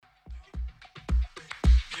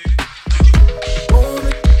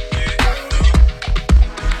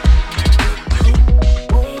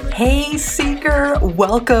Hey Seeker,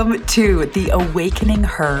 welcome to the Awakening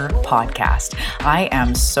Her podcast. I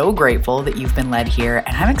am so grateful that you've been led here,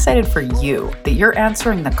 and I'm excited for you that you're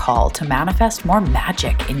answering the call to manifest more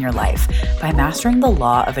magic in your life by mastering the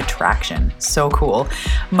law of attraction. So cool.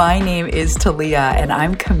 My name is Talia, and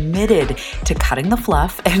I'm committed to cutting the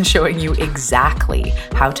fluff and showing you exactly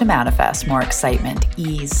how to manifest more excitement,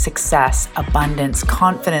 ease, success, abundance,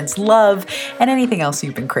 confidence, love, and anything else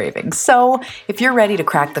you've been craving. So if you're ready to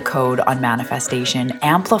crack the code on manifestation,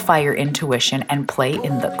 amplify your intuition, and play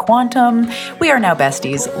in the quantum, we are now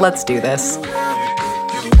besties. Let's do this.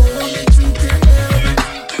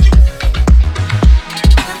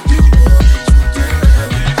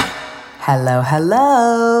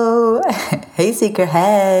 Hello. Hey Seeker,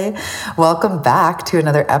 hey. Welcome back to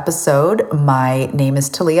another episode. My name is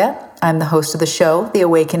Talia. I'm the host of the show, the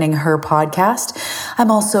Awakening Her podcast. I'm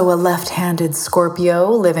also a left-handed Scorpio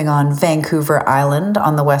living on Vancouver Island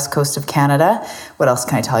on the west coast of Canada. What else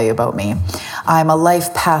can I tell you about me? I'm a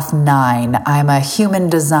life path 9. I'm a human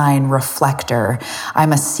design reflector.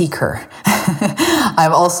 I'm a seeker.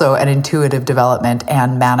 I'm also an intuitive development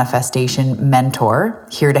and manifestation mentor,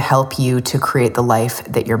 here to help you to create the life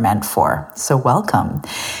that you're meant for. So welcome.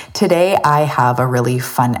 Today, I have a really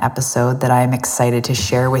fun episode that I'm excited to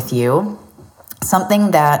share with you.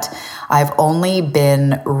 Something that I've only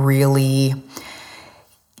been really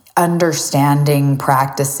understanding,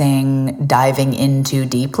 practicing, diving into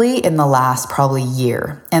deeply in the last probably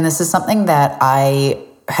year. And this is something that I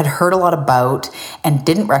had heard a lot about and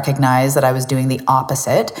didn't recognize that I was doing the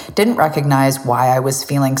opposite, didn't recognize why I was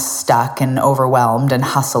feeling stuck and overwhelmed and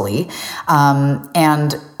hustly.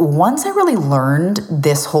 And once I really learned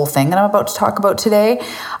this whole thing that I'm about to talk about today,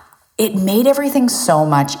 it made everything so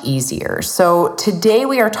much easier. So today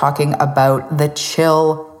we are talking about the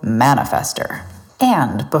Chill Manifestor.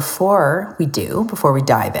 And before we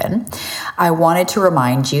dive in, I wanted to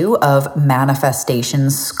remind you of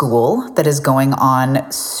Manifestation School that is going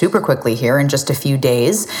on super quickly here in just a few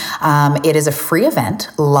days. It is a free event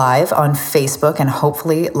live on Facebook and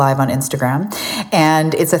hopefully live on Instagram.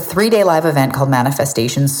 And it's a 3-day live event called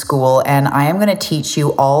Manifestation School. And I am going to teach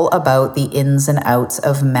you all about the ins and outs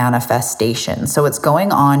of manifestation. So it's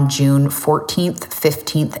going on June 14th,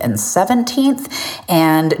 15th, and 17th.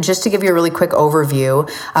 And just to give you a really quick overview,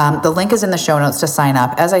 the link is in the show notes to sign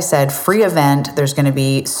up. As I said, free event. There's going to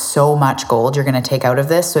be so much gold you're going to take out of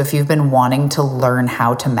this. So if you've been wanting to learn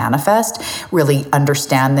how to manifest, really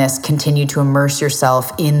understand this, continue to immerse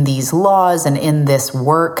yourself in these laws and in this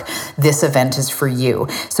work, this event is for you.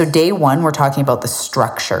 So day 1, we're talking about the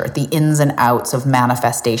structure, the ins and outs of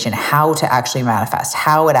manifestation, how to actually manifest,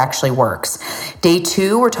 how it actually works. Day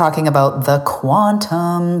 2, we're talking about the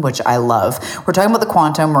quantum, which I love. We're talking about the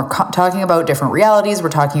quantum. We're talking about different realities. We're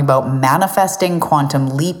talking about manifesting, quantum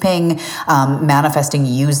leaping, manifesting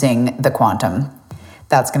using the quantum.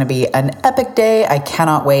 That's going to be an epic day. I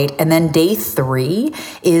cannot wait. And then day 3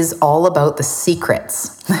 is all about the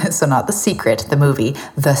secrets. So not The Secret, the movie,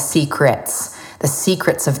 the secrets. The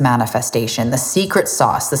secrets of manifestation, the secret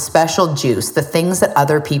sauce, the special juice, the things that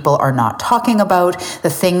other people are not talking about, the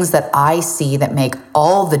things that I see that make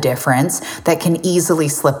all the difference that can easily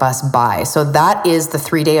slip us by. So that is the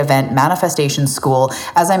 3-day event, Manifestation School.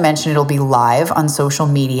 As I mentioned, it'll be live on social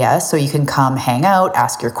media, so you can come hang out,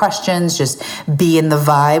 ask your questions, just be in the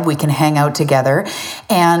vibe. We can hang out together.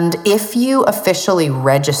 And if you officially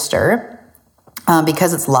register,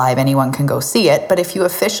 because it's live, anyone can go see it. But if you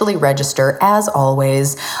officially register, as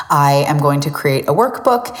always, I am going to create a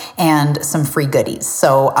workbook and some free goodies.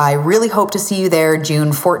 So I really hope to see you there June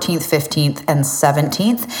 14th, 15th, and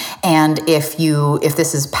 17th. And if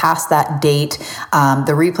this is past that date,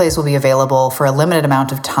 the replays will be available for a limited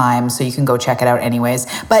amount of time, so you can go check it out anyways.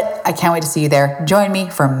 But I can't wait to see you there. Join me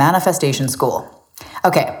for Manifestation School.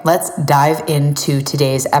 Okay, let's dive into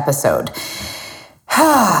today's episode.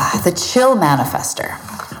 The Chill Manifestor.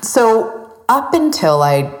 So up until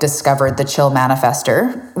I discovered the Chill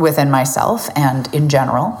Manifestor within myself and in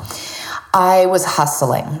general, I was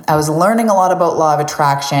hustling. I was learning a lot about law of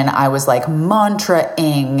attraction. I was like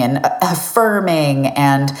mantra-ing and affirming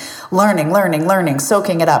and learning,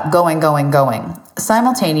 soaking it up, going.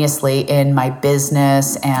 Simultaneously in my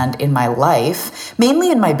business and in my life,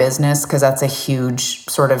 mainly in my business, because that's a huge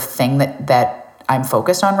sort of thing that I'm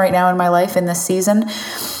focused on right now in my life in this season,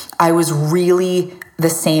 I was really the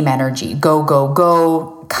same energy.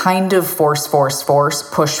 Go, kind of force,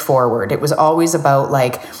 push forward. It was always about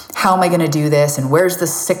like, how am I going to do this? And where's the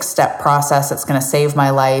 6-step process that's going to save my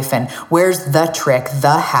life? And where's the trick,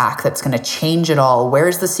 the hack that's going to change it all?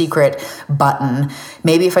 Where's the secret button?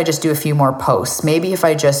 Maybe if I just do a few more posts, maybe if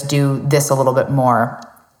I just do this a little bit more.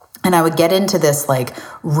 And I would get into this like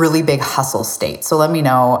really big hustle state. So let me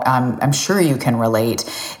know, I'm sure you can relate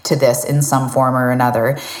to this in some form or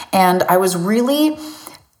another. And I was really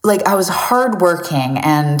like, I was hardworking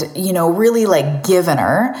and, really like giving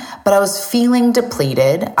her, but I was feeling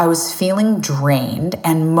depleted. I was feeling drained.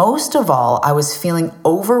 And most of all, I was feeling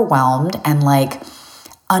overwhelmed and like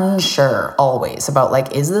unsure always about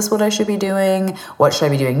like, is this what I should be doing? What should I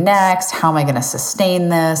be doing next? How am I going to sustain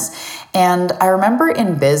this? And I remember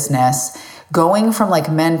in business going from like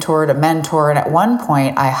mentor to mentor. And at one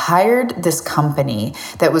point I hired this company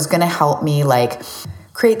that was going to help me like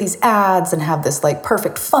create these ads and have this like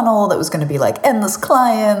perfect funnel that was going to be like endless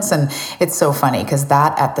clients. And it's so funny because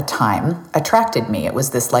that at the time attracted me. It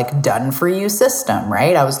was this like done for you system,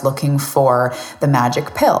 right? I was looking for the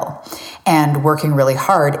magic pill and working really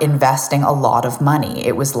hard, investing a lot of money.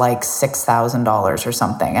 It was like $6,000 or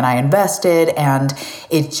something. And I invested and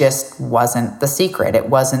it just wasn't the secret. It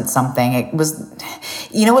wasn't something, it was,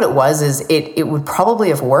 what it was is it would probably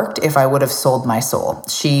have worked if I would have sold my soul.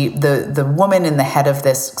 The woman in the head of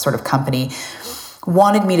this sort of company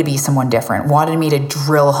wanted me to be someone different, wanted me to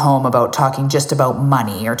drill home about talking just about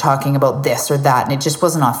money or talking about this or that. And it just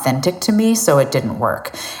wasn't authentic to me. So it didn't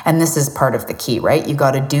work. And this is part of the key, right? You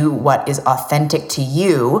got to do what is authentic to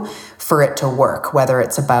you for it to work, whether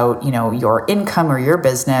it's about, your income or your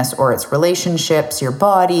business or it's relationships, your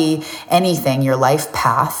body, anything, your life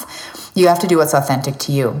path. You have to do what's authentic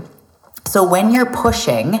to you. So when you're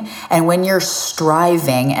pushing and when you're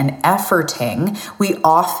striving and efforting, we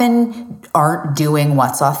often aren't doing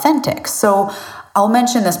what's authentic. So I'll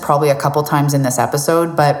mention this probably a couple times in this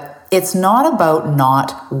episode, but it's not about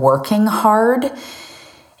not working hard.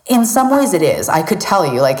 In some ways it is. I could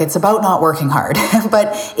tell you, like, it's about not working hard.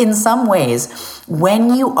 But in some ways,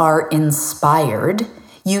 when you are inspired,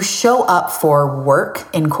 you show up for work,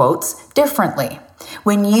 in quotes, differently.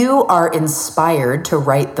 When you are inspired to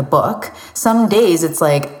write the book, some days it's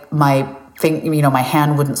like my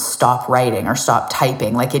hand wouldn't stop writing or stop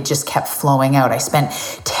typing. Like it just kept flowing out. I spent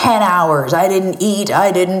 10 hours. I didn't eat.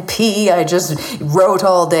 I didn't pee. I just wrote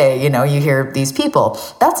all day. You hear these people.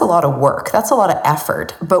 That's a lot of work. That's a lot of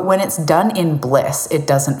effort. But when it's done in bliss, it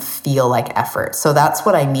doesn't feel like effort. So that's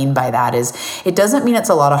what I mean by that is it doesn't mean it's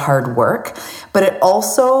a lot of hard work, but it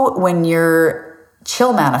also, when you're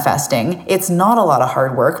chill manifesting, it's not a lot of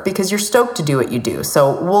hard work because you're stoked to do what you do.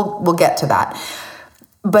 So we'll get to that.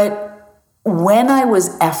 But when I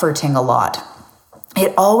was efforting a lot,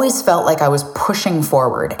 it always felt like I was pushing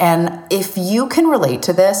forward. And if you can relate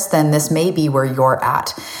to this, then this may be where you're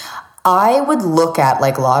at. I would look at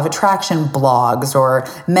like law of attraction blogs or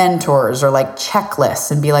mentors or like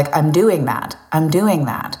checklists and be like, I'm doing that. I'm doing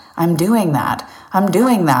that. I'm doing that. I'm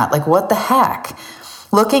doing that. Like, what the heck?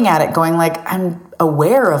 Looking at it going like, I'm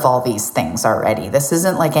aware of all these things already. This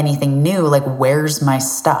isn't like anything new. Like, where's my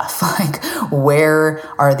stuff? Like, where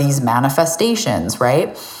are these manifestations,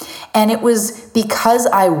 right? And it was because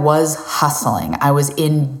I was hustling. I was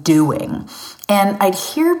in doing. And I'd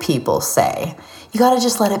hear people say, you got to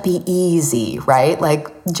just let it be easy, right? Like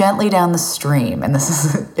gently down the stream. And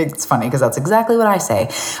it's funny because that's exactly what I say.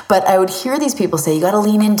 But I would hear these people say, you got to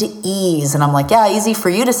lean into ease. And I'm like, yeah, easy for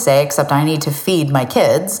you to say, except I need to feed my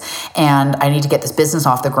kids and I need to get this business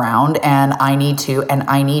off the ground and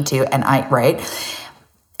right?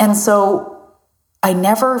 And so I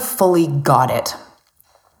never fully got it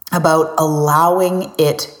about allowing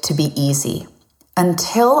it to be easy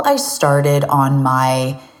until I started on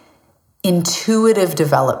my intuitive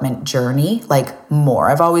development journey, like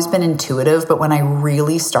more. I've always been intuitive, but when I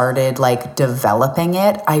really started like developing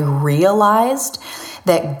it, I realized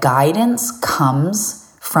that guidance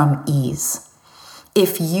comes from ease.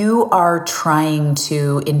 If you are trying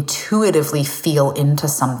to intuitively feel into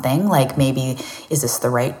something, like maybe, is this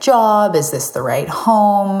the right job? Is this the right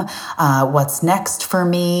home? What's next for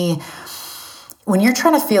me? When you're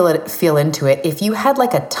trying to feel into it, if you had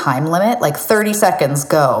like a time limit, like 30 seconds,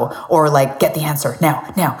 go, or like get the answer now,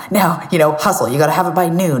 hustle, you got to have it by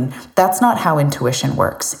noon. That's not how intuition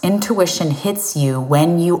works. Intuition hits you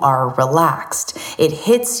when you are relaxed. It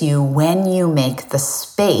hits you when you make the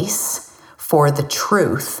space for the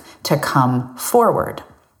truth to come forward.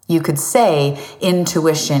 You could say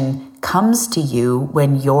intuition comes to you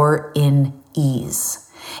when you're in ease.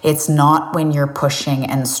 It's not when you're pushing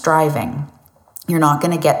and striving. You're not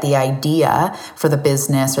going to get the idea for the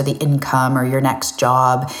business or the income or your next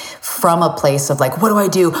job from a place of like, what do I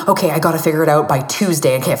do? Okay, I got to figure it out by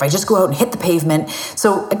Tuesday. Okay, if I just go out and hit the pavement.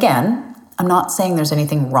 So again, I'm not saying there's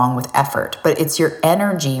anything wrong with effort, but it's your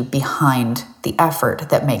energy behind the effort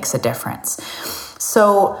that makes a difference.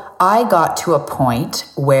 So I got to a point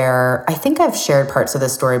where I think I've shared parts of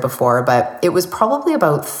this story before, but it was probably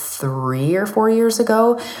about 3 or 4 years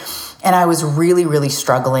ago. And I was really, really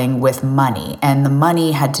struggling with money. And the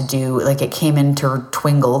money had to do, like, it came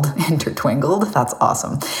intertwined. That's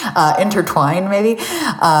awesome. Intertwined, maybe.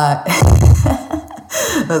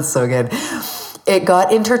 That's so good. It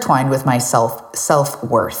got intertwined with my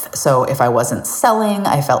self-worth. So if I wasn't selling,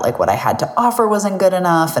 I felt like what I had to offer wasn't good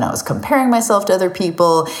enough, and I was comparing myself to other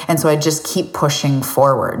people. And so I just keep pushing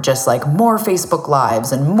forward, just like more Facebook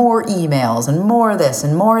Lives and more emails and more this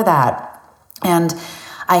and more that. And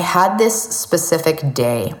I had this specific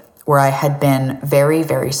day where I had been very,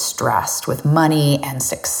 very stressed with money and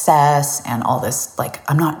success and all this, like,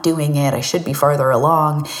 I'm not doing it, I should be farther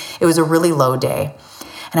along. It was a really low day.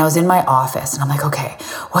 And I was in my office and I'm like, okay,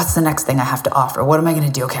 what's the next thing I have to offer? What am I going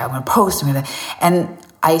to do? Okay, I'm going to post. And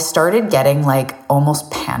I started getting like almost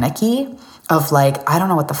panicky of like, I don't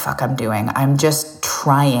know what the fuck I'm doing. I'm just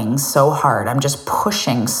trying so hard. I'm just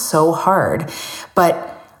pushing so hard. But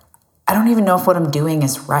I don't even know if what I'm doing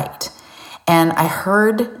is right. And I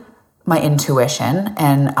heard my intuition,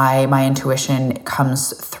 and my intuition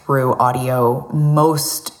comes through audio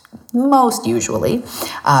most usually.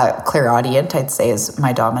 Clairaudient, I'd say, is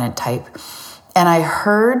my dominant type. And I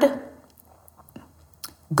heard,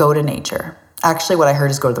 go to nature. Actually, what I heard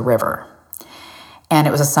is go to the river. And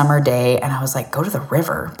it was a summer day, and I was like, go to the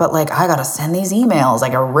river? But like, I got to send these emails.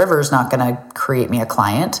 Like, a river's not going to create me a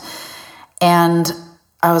client. And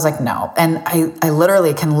I was like, no. And I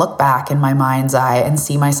literally can look back in my mind's eye and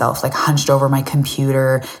see myself like hunched over my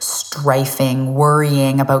computer, strifing,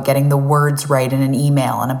 worrying about getting the words right in an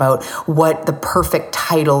email and about what the perfect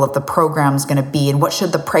title of the program is going to be and what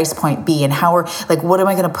should the price point be and what am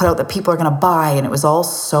I going to put out that people are going to buy? And it was all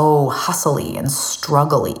so hustly and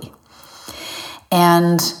struggly.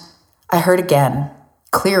 And I heard again,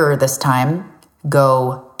 clearer this time,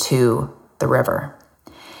 go to the river.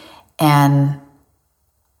 And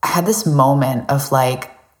I had this moment of like,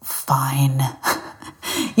 fine.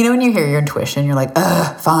 You know, when you hear your intuition, you're like,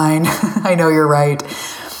 fine. I know you're right.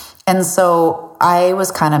 And so I was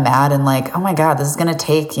kind of mad and like, oh my God, this is going to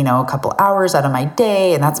take, a couple hours out of my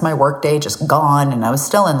day. And that's my work day just gone. And I was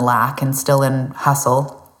still in lack and still in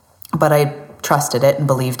hustle, but I trusted it and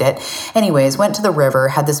believed it. Anyways, went to the river,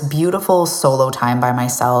 had this beautiful solo time by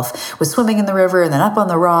myself, was swimming in the river and then up on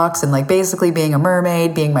the rocks and like basically being a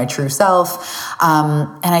mermaid, being my true self.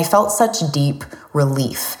 And I felt such deep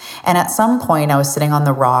relief. And at some point I was sitting on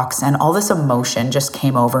the rocks and all this emotion just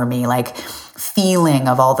came over me, like feeling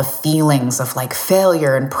of all the feelings of like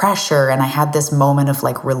failure and pressure. And I had this moment of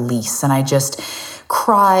like release, and I just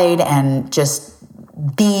cried and just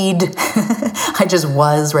I just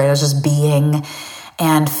was, right? I was just being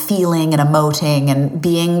and feeling and emoting and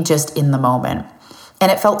being just in the moment.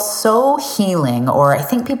 And it felt so healing, or I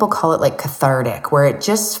think people call it like cathartic, where it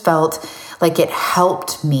just felt like it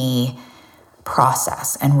helped me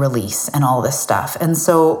process and release and all this stuff. And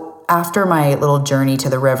so after my little journey to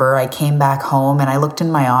the river, I came back home and I looked in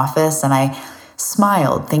my office and I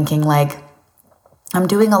smiled, thinking like, I'm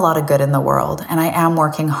doing a lot of good in the world, and I am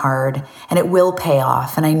working hard, and it will pay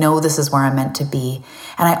off, and I know this is where I'm meant to be.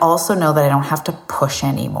 And I also know that I don't have to push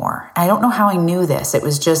anymore. I don't know how I knew this. It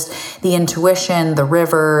was just the intuition, the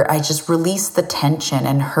river. I just released the tension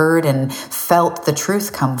and heard and felt the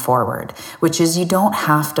truth come forward, which is you don't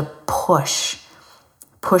have to push.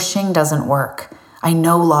 Pushing doesn't work. I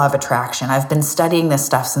know law of attraction. I've been studying this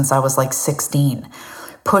stuff since I was like 16.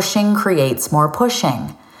 Pushing creates more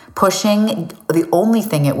pushing. Pushing, the only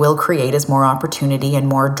thing it will create is more opportunity and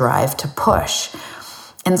more drive to push.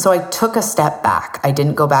 And so I took a step back. I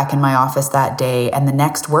didn't go back in my office that day. And the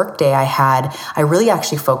next work day I really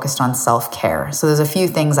actually focused on self-care. So there's a few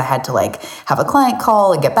things I had to like have a client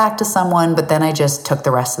call and get back to someone, but then I just took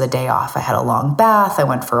the rest of the day off. I had a long bath. I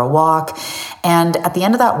went for a walk. And at the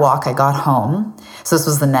end of that walk, I got home. So this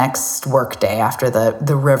was the next work day after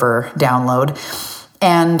the river download.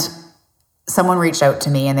 And someone reached out to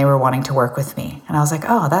me and they were wanting to work with me. And I was like,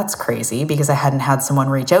 oh, that's crazy, because I hadn't had someone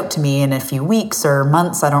reach out to me in a few weeks or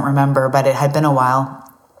months. I don't remember, but it had been a while.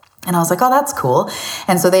 And I was like, oh, that's cool.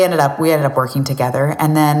 And so we ended up working together.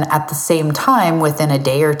 And then at the same time, within a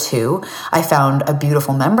day or two, I found a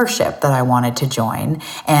beautiful membership that I wanted to join.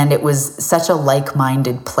 And it was such a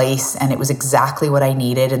like-minded place, and it was exactly what I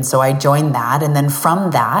needed. And so I joined that. And then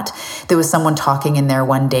from that, there was someone talking in there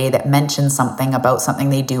one day that mentioned something about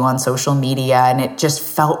something they do on social media. And it just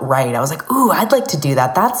felt right. I was like, ooh, I'd like to do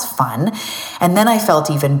that. That's fun. And then I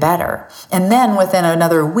felt even better. And then within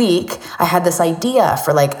another week, I had this idea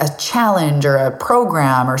for like a challenge or a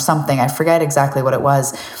program or something. I forget exactly what it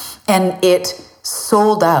was. And it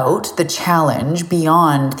sold out the challenge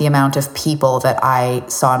beyond the amount of people that I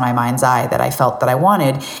saw in my mind's eye that I felt that I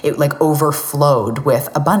wanted. It like overflowed with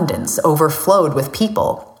abundance, overflowed with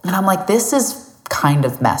people. And I'm like, this is kind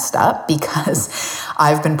of messed up because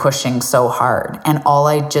I've been pushing so hard. And all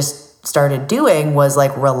I just started doing was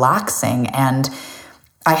like relaxing. And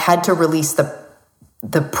I had to release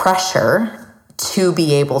the pressure to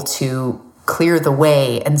be able to clear the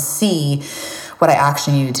way and see what I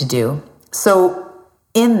actually needed to do. So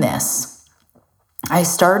in this, I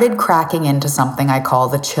started cracking into something I call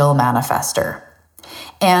the Chill Manifestor.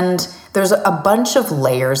 And there's a bunch of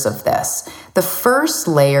layers of this. The first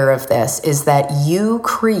layer of this is that you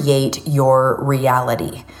create your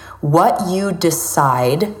reality. What you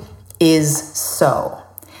decide is so.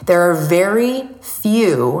 There are very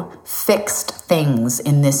few fixed things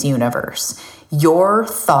in this universe. Your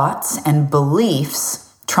thoughts and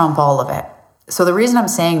beliefs trump all of it. So the reason I'm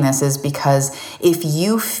saying this is because if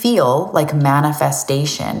you feel like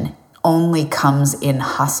manifestation only comes in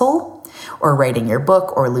hustle, or writing your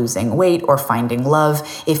book, or losing weight, or finding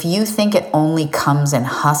love, if you think it only comes in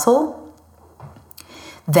hustle,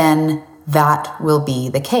 then that will be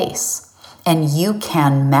the case. And you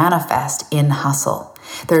can manifest in hustle.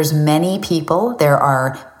 There's many people, there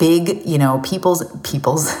are big,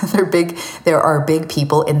 there are big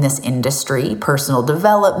people in this industry, personal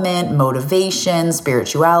development, motivation,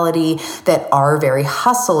 spirituality, that are very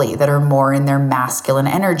hustly, that are more in their masculine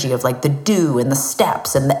energy of like the do and the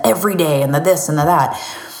steps and the everyday and the this and the that.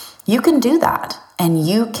 You can do that and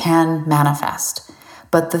you can manifest.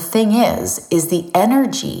 But the thing is the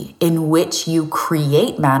energy in which you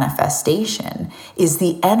create manifestation is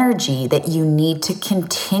the energy that you need to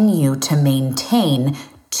continue to maintain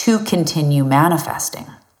to continue manifesting.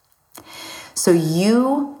 So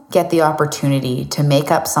you get the opportunity to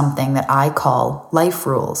make up something that I call life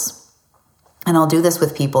rules. And I'll do this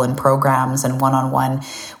with people in programs and one-on-one.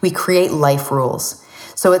 We create life rules.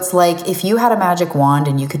 So it's like if you had a magic wand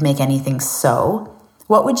and you could make anything so,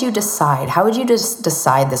 what would you decide? How would you just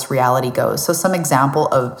decide this reality goes? So some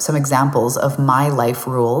examples of my life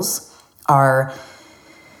rules are: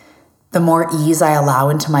 the more ease I allow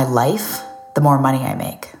into my life, the more money I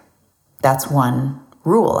make. That's one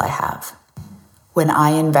rule I have. When I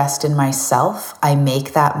invest in myself, I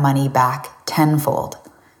make that money back tenfold.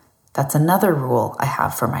 That's another rule I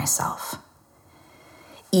have for myself.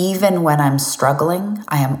 Even when I'm struggling,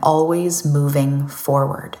 I am always moving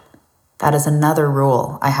forward. That is another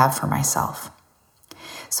rule I have for myself.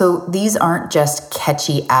 So these aren't just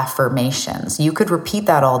catchy affirmations. You could repeat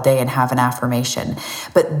that all day and have an affirmation.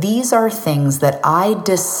 But these are things that I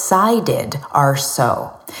decided are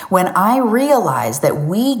so. When I realized that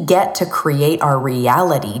we get to create our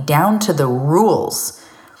reality down to the rules,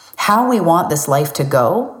 how we want this life to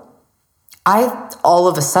go, I all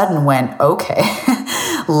of a sudden went, okay,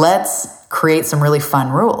 let's create some really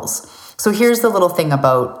fun rules. So here's the little thing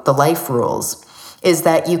about the life rules, is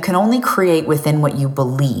that you can only create within what you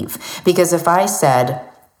believe. Because if I said,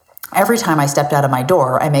 every time I stepped out of my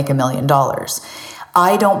door, I make $1 million,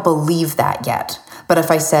 I don't believe that yet. But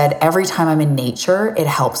if I said, every time I'm in nature, it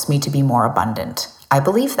helps me to be more abundant, I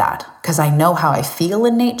believe that because I know how I feel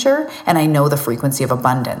in nature and I know the frequency of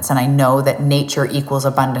abundance and I know that nature equals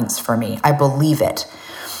abundance for me. I believe it.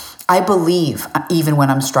 I believe even when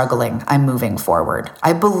I'm struggling, I'm moving forward.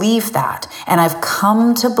 I believe that. And I've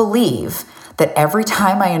come to believe that every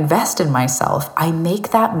time I invest in myself, I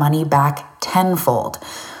make that money back tenfold.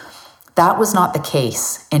 That was not the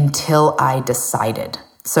case until I decided.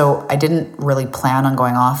 So I didn't really plan on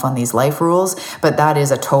going off on these life rules, but that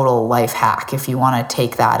is a total life hack if you want to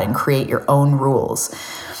take that and create your own rules.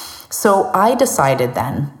 So I decided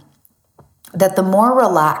then that the more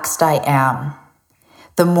relaxed I am,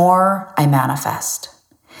 the more I manifest.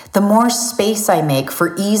 The more space I make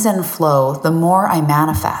for ease and flow, the more I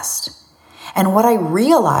manifest. And what I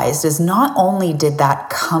realized is not only did that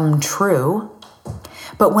come true,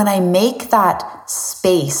 but when I make that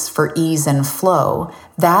space for ease and flow,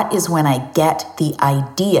 that is when I get the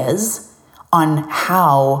ideas on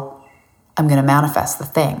how I'm going to manifest the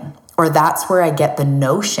thing. Or that's where I get the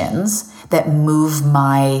notions that move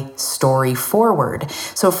my story forward.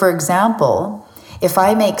 So for example, if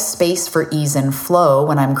I make space for ease and flow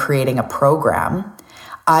when I'm creating a program,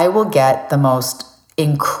 I will get the most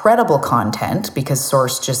incredible content because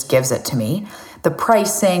Source just gives it to me. The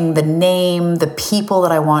pricing, the name, the people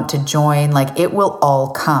that I want to join, like it will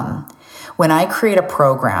all come. When I create a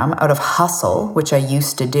program out of hustle, which I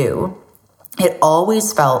used to do, It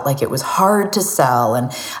always felt like it was hard to sell,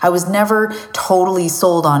 and I was never totally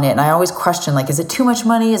sold on it. And I always questioned, like, is it too much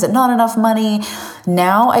money? Is it not enough money?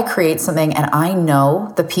 Now I create something and I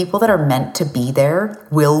know the people that are meant to be there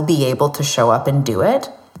will be able to show up and do it.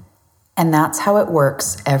 And that's how it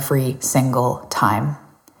works every single time.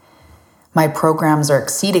 My programs are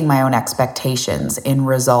exceeding my own expectations in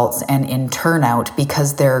results and in turnout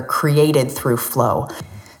because they're created through flow.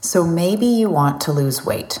 So maybe you want to lose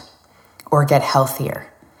weight or get healthier.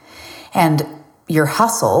 And your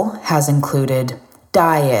hustle has included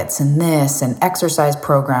diets and this and exercise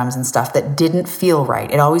programs and stuff that didn't feel right.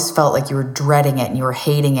 It always felt like you were dreading it and you were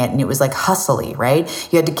hating it, and it was like hustly, right?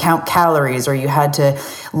 You had to count calories or you had to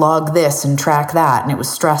log this and track that, and it was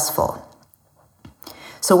stressful.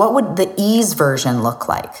 So what would the ease version look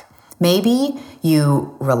like? Maybe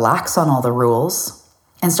you relax on all the rules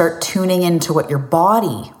and start tuning into what your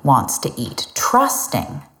body wants to eat,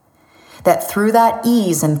 trusting that through that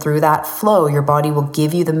ease and through that flow, your body will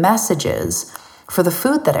give you the messages for the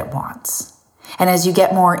food that it wants. And as you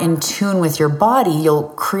get more in tune with your body, you'll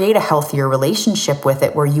create a healthier relationship with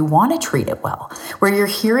it where you want to treat it well, where you're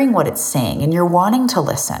hearing what it's saying and you're wanting to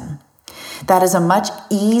listen. That is a much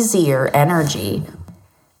easier energy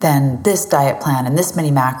than this diet plan and this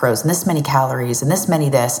many macros and this many calories and this many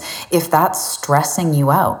this, if that's stressing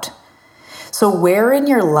you out. So where in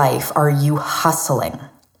your life are you hustling?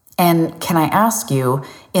 And can I ask you,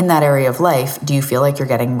 in that area of life, do you feel like you're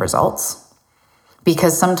getting results?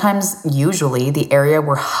 Because sometimes, usually, the area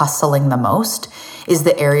we're hustling the most is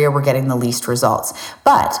the area we're getting the least results.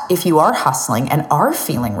 But if you are hustling and are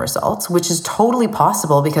feeling results, which is totally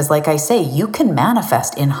possible because, like I say, you can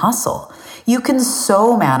manifest in hustle. You can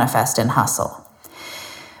so manifest in hustle.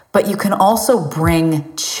 But you can also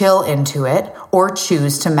bring chill into it or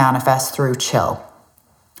choose to manifest through chill.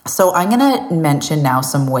 So I'm going to mention now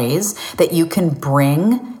some ways that you can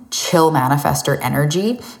bring chill manifestor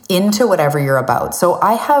energy into whatever you're about. So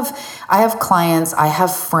I have clients, I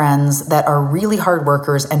have friends that are really hard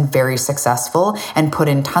workers and very successful and put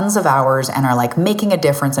in tons of hours and are like making a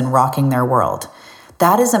difference and rocking their world.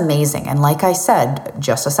 That is amazing. And like I said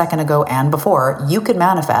just a second ago and before, you can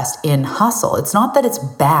manifest in hustle. It's not that it's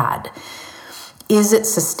bad. Is it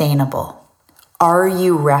sustainable? Are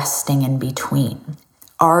you resting in between?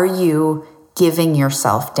 Are you giving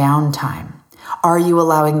yourself downtime? Are you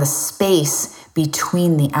allowing the space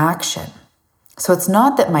between the action? So it's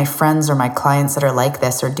not that my friends or my clients that are like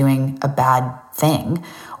this are doing a bad thing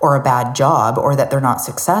or a bad job or that they're not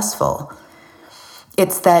successful.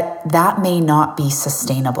 It's that may not be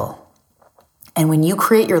sustainable. And when you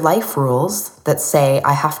create your life rules that say,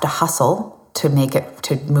 I have to hustle to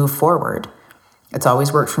move forward, it's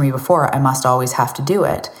always worked for me before, I must always have to do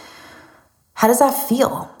it. How does that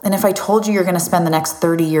feel? And if I told you you're going to spend the next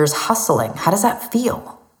 30 years hustling, how does that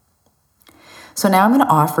feel? So now I'm going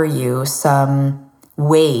to offer you some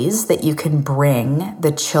ways that you can bring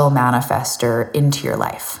the chill manifestor into your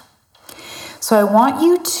life. So I want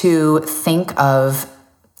you to think of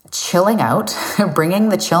chilling out, bringing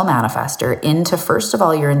the chill manifestor into, first of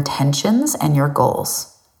all, your intentions and your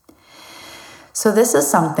goals. So this is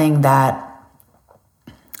something that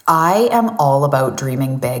I am all about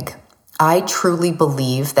dreaming big. I truly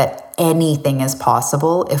believe that anything is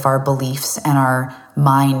possible if our beliefs and our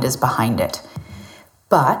mind is behind it.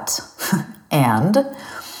 But, and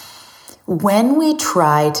when we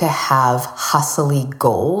try to have hustly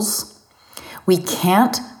goals, we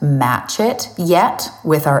can't match it yet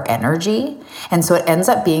with our energy. And so it ends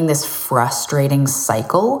up being this frustrating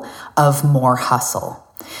cycle of more hustle.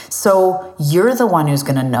 So you're the one who's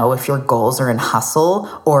going to know if your goals are in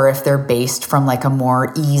hustle or if they're based from like a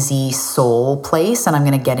more easy soul place. And I'm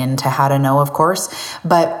going to get into how to know, of course.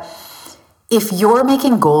 But if you're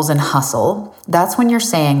making goals in hustle, that's when you're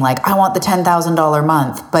saying like, I want the $10,000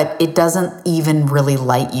 month, but it doesn't even really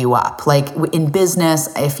light you up. Like in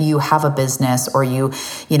business, if you have a business or you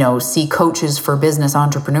see coaches for business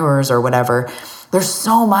entrepreneurs or whatever, there's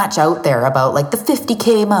so much out there about like the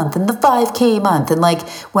 50K a month and the 5K a month. And like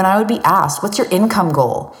when I would be asked, what's your income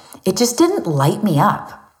goal? It just didn't light me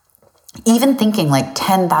up. Even thinking like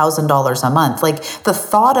 $10,000 a month, like the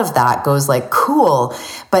thought of that goes like, cool.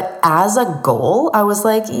 But as a goal, I was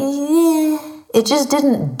like, it just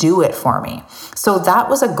didn't do it for me. So that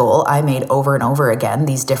was a goal I made over and over again,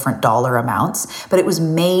 these different dollar amounts, but it was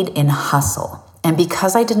made in hustle. And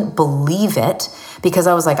because I didn't believe it, because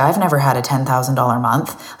I was like, I've never had a $10,000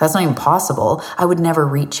 month, that's not even possible, I would never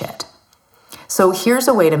reach it. So here's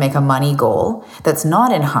a way to make a money goal that's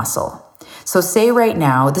not in hustle. So say right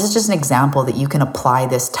now, this is just an example that you can apply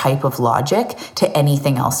this type of logic to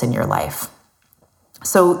anything else in your life.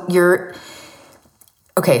 So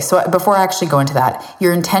Okay, so before I actually go into that,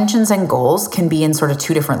 your intentions and goals can be in sort of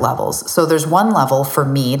two different levels. So there's one level for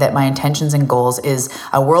me that my intentions and goals is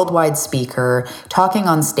a worldwide speaker, talking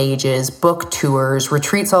on stages, book tours,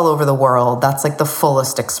 retreats all over the world. That's like the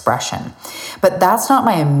fullest expression. But that's not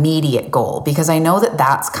my immediate goal, because I know that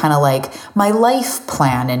that's kind of like my life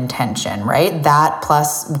plan intention, right? That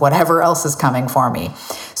plus whatever else is coming for me.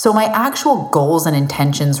 So my actual goals and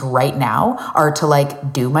intentions right now are to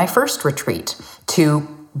like do my first retreat, to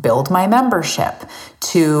build my membership,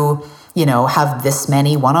 to, have this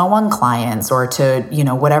many one-on-one clients, or to,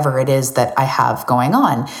 whatever it is that I have going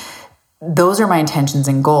on. Those are my intentions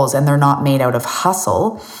and goals, and they're not made out of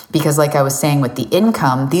hustle, because like I was saying with the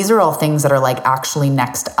income, these are all things that are like actually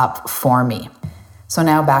next up for me. So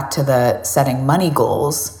now back to the setting money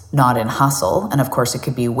goals, not in hustle. And of course it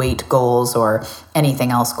could be weight goals or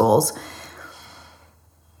anything else goals.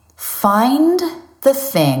 Find the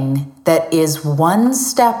thing that is one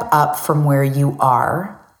step up from where you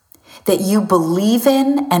are, that you believe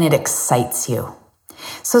in and it excites you.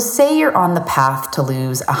 So say you're on the path to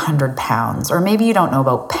lose 100 pounds, or maybe you don't know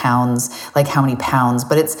about pounds, like how many pounds,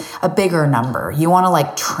 but it's a bigger number. You want to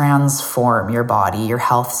like transform your body, your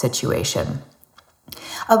health situation.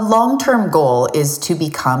 A long-term goal is to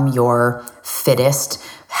become your fittest,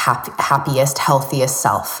 happiest, healthiest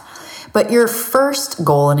self. But your first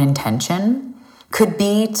goal and intention could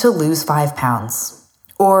be to lose 5 pounds,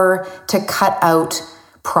 or to cut out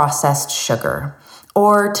processed sugar,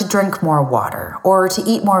 or to drink more water, or to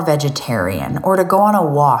eat more vegetarian, or to go on a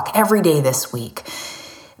walk every day this week.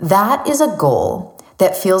 That is a goal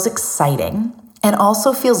that feels exciting and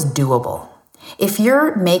also feels doable. If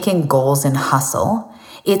you're making goals in hustle,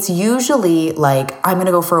 it's usually like, I'm going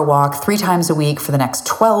to go for a walk 3 times a week for the next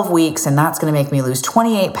 12 weeks, and that's going to make me lose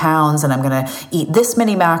 28 pounds, and I'm going to eat this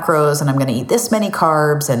many macros, and I'm going to eat this many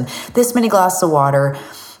carbs, and this many glasses of water.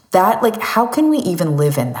 That, like, how can we even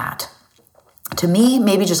live in that? To me,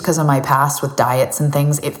 maybe just because of my past with diets and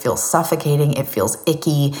things, it feels suffocating, it feels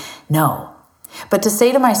icky. No. But to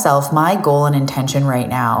say to myself, my goal and intention right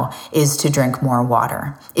now is to drink more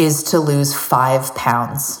water, is to lose 5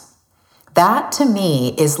 pounds. That to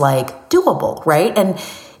me is like doable, right? And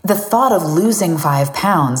the thought of losing 5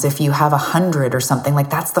 pounds, if you have 100 or something, like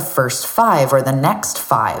that's the first 5 or the next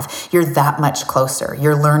 5. You're that much closer.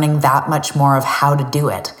 You're learning that much more of how to do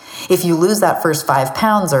it. If you lose that first 5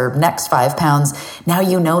 pounds or next 5 pounds, now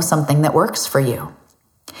you know something that works for you.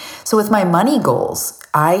 So with my money goals,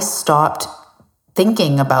 I stopped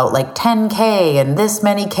thinking about like 10K and this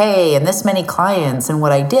many K and this many clients. And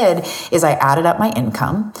what I did is I added up my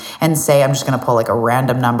income and say, I'm just going to pull like a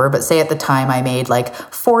random number, but say at the time I made like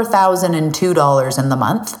 $4,002 in the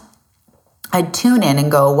month. I'd tune in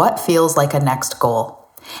and go, what feels like a next goal?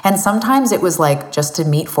 And sometimes it was like just to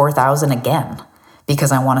meet 4,000 again,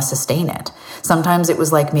 because I want to sustain it. Sometimes it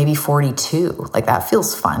was like maybe 42. Like that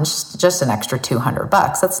feels fun. Just an extra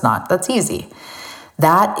 $200. That's easy.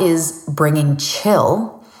 That is bringing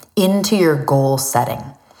chill into your goal setting.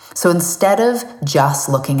 So instead of just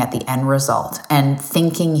looking at the end result and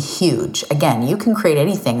thinking huge, again, you can create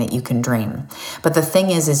anything that you can dream. But the thing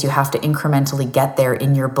is you have to incrementally get there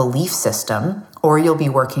in your belief system, or you'll be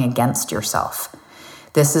working against yourself.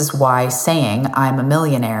 This is why saying I'm a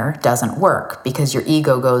millionaire doesn't work, because your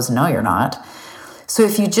ego goes, no, you're not. So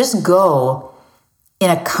if you just go in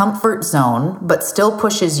a comfort zone, but still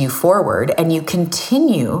pushes you forward, and you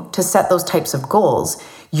continue to set those types of goals,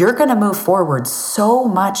 you're going to move forward so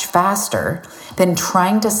much faster than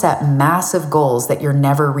trying to set massive goals that you're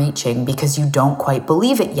never reaching because you don't quite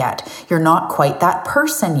believe it yet. You're not quite that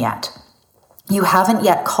person yet. You haven't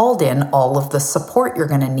yet called in all of the support you're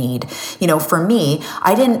going to need. For me,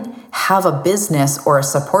 I didn't have a business or a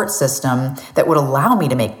support system that would allow me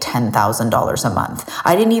to make $10,000 a month.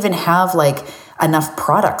 I didn't even have like enough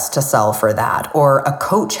products to sell for that, or a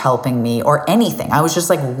coach helping me, or anything. I was just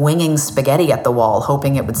like winging spaghetti at the wall,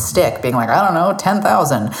 hoping it would stick, being like, I don't know,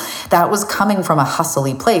 10,000. That was coming from a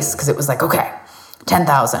hustly place, because it was like, okay,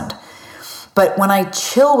 10,000. But when I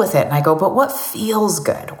chill with it and I go, but what feels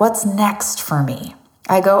good? What's next for me?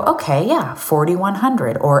 I go, okay, yeah,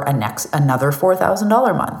 4,100 or another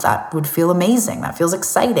 $4,000 month. That would feel amazing. That feels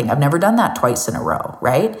exciting. I've never done that twice in a row,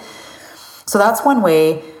 right? So that's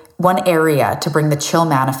one area to bring the Chill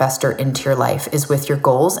Manifestor into your life is with your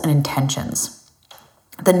goals and intentions.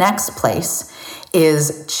 The next place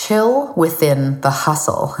is chill within the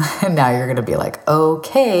hustle. And now you're going to be like,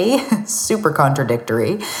 okay, super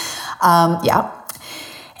contradictory. Yeah,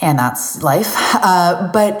 and that's life.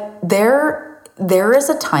 But there is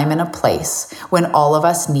a time and a place when all of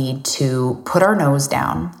us need to put our nose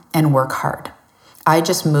down and work hard. I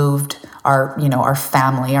just moved our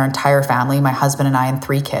family, our entire family, my husband and I and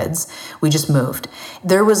 3 kids, we just moved.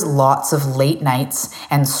 There was lots of late nights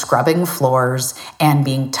and scrubbing floors and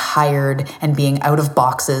being tired and being out of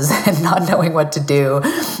boxes and not knowing what to do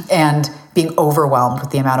and being overwhelmed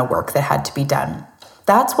with the amount of work that had to be done.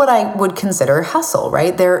 That's what I would consider hustle,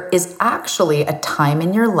 right? There is actually a time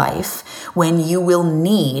in your life when you will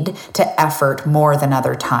need to effort more than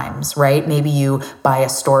other times, right? Maybe you buy a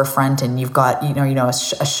storefront and you've got,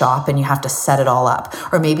 a shop and you have to set it all up.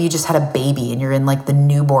 Or maybe you just had a baby and you're in like the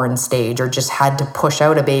newborn stage, or just had to push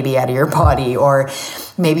out a baby out of your body. Or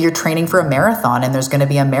maybe you're training for a marathon and there's going to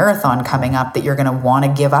be a marathon coming up that you're going to want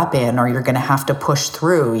to give up in, or you're going to have to push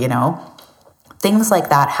through, Things like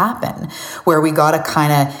that happen where we got to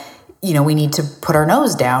kind of, we need to put our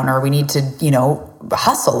nose down, or we need to,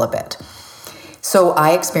 hustle a bit. So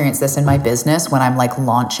I experience this in my business when I'm like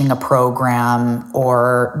launching a program,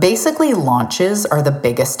 or basically launches are the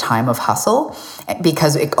biggest time of hustle,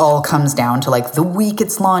 because it all comes down to like the week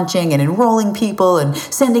it's launching and enrolling people and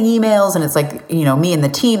sending emails. And it's like, me and the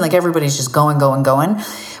team, like everybody's just going.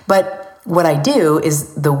 But what I do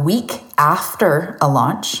is the week after a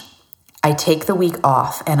launch, I take the week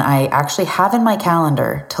off and I actually have in my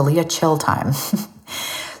calendar Talia chill time.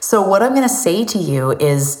 So what I'm going to say to you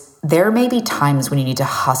is there may be times when you need to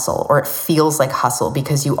hustle, or it feels like hustle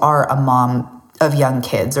because you are a mom of young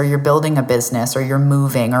kids, or you're building a business, or you're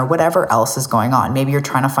moving, or whatever else is going on. Maybe you're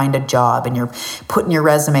trying to find a job and you're putting your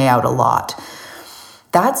resume out a lot.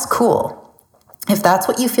 That's cool. If that's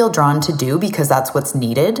what you feel drawn to do because that's what's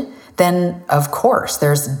needed, then of course,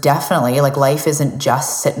 there's definitely, like, life isn't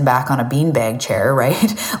just sitting back on a beanbag chair,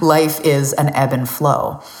 right? Life is an ebb and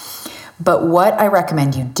flow. But what I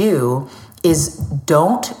recommend you do is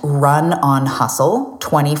don't run on hustle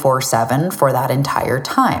 24/7 for that entire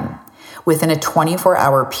time. Within a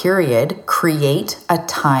 24-hour period, create a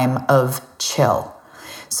time of chill.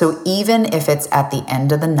 So even if it's at the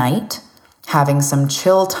end of the night, having some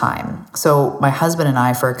chill time. So my husband and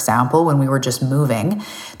I, for example, when we were just moving,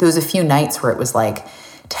 there was a few nights where it was like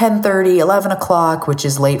 10:30, 11 o'clock, which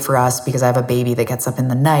is late for us because I have a baby that gets up in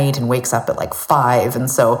the night and wakes up at like 5. And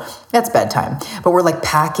so that's bedtime. But we're like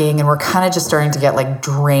packing and we're kind of just starting to get like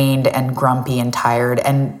drained and grumpy and tired.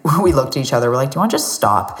 And we looked at each other. We're like, do you want to just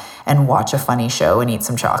stop and watch a funny show and eat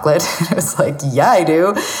some chocolate? And it was like, yeah, I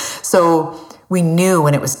do. So we knew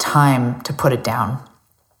when it was time to put it down.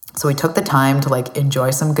 So we took the time to like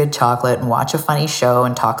enjoy some good chocolate and watch a funny show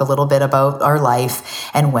and talk a little bit about our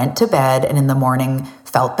life, and went to bed, and in the morning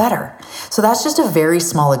felt better. So that's just a very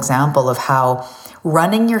small example of how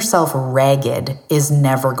running yourself ragged is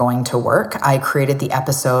never going to work. I created the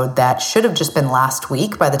episode that should have just been last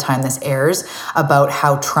week by the time this airs about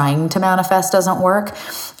how trying to manifest doesn't work.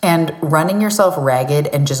 And running yourself ragged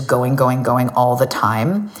and just going all the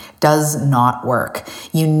time does not work.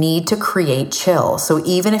 You need to create chill. So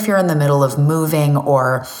even if you're in the middle of moving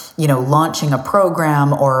or, launching a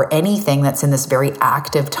program or anything that's in this very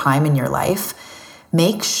active time in your life,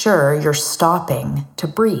 make sure you're stopping to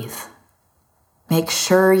breathe. Make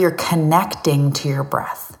sure you're connecting to your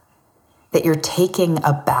breath, that you're taking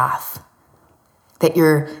a bath, that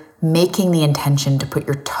you're making the intention to put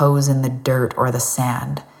your toes in the dirt or the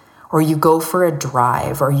sand, or you go for a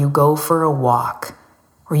drive, or you go for a walk,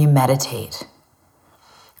 or you meditate.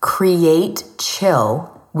 Create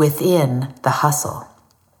chill within the hustle.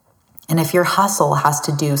 And if your hustle has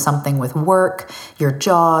to do something with work, your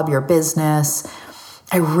job, your business,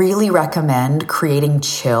 I really recommend creating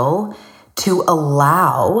chill to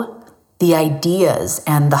allow the ideas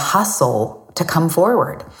and the hustle to come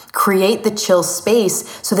forward. Create the chill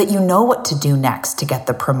space so that you know what to do next to get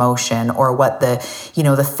the promotion, or what the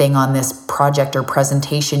thing on this project or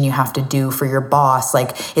presentation you have to do for your boss.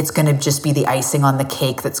 Like, it's going to just be the icing on the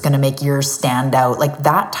cake that's going to make yours stand out. Like,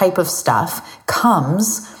 that type of stuff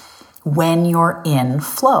comes when you're in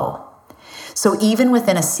flow. So even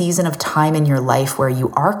within a season of time in your life where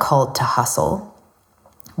you are called to hustle,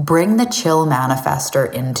 bring the Chill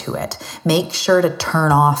Manifestor into it. Make sure to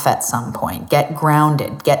turn off at some point. Get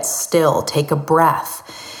grounded, get still, take a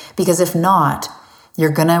breath. Because if not, you're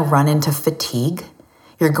going to run into fatigue.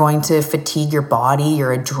 You're going to fatigue your body,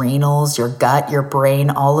 your adrenals, your gut, your brain,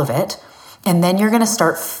 all of it. And then you're going to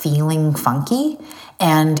start feeling funky,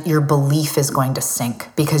 and your belief is going to sink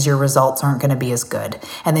because your results aren't going to be as good.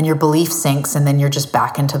 And then your belief sinks, and then you're just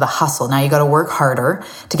back into the hustle. Now you got to work harder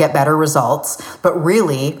to get better results, but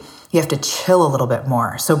really you have to chill a little bit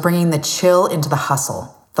more. So bringing the chill into the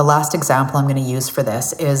hustle. The last example I'm going to use for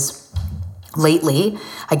this is lately,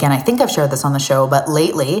 again, I think I've shared this on the show, but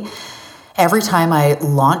lately, every time I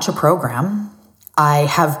launch a program, I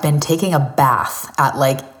have been taking a bath at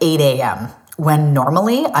like 8 a.m. when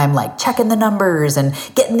normally I'm like checking the numbers and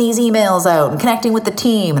getting these emails out and connecting with the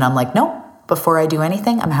team. And I'm like, nope, before I do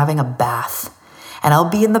anything, I'm having a bath. And I'll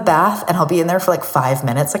be in the bath and I'll be in there for like 5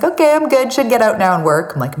 minutes. Like, okay, I'm good. Should get out now and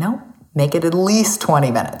work. I'm like, no, make it at least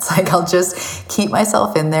 20 minutes. Like I'll just keep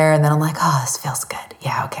myself in there. And then I'm like, oh, this feels good.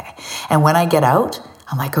 Yeah, okay. And when I get out,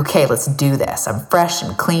 I'm like, okay, let's do this. I'm fresh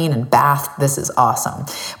and clean and bathed. This is awesome.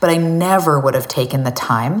 But I never would have taken the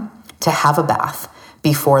time to have a bath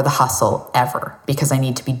before the hustle ever, because I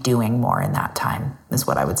need to be doing more in that time, is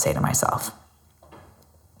what I would say to myself.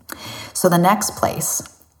 So the next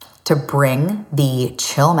place to bring the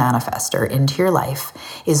Chill Manifestor into your life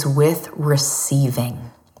is with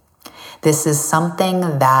receiving. This is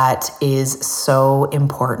something that is so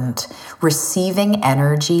important. Receiving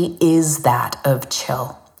energy is that of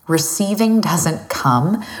chill. Receiving doesn't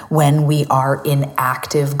come when we are in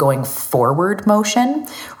active going forward motion.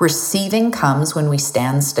 Receiving comes when we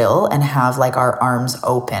stand still and have like our arms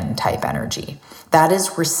open type energy. That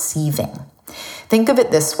is receiving. Think of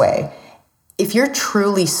it this way. If you're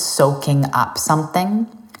truly soaking up something,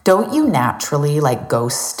 don't you naturally like go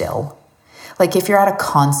still? Like if you're at a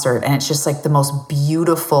concert and it's just like the most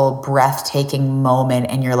beautiful, breathtaking moment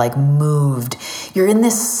and you're like moved, you're in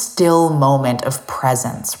this still moment of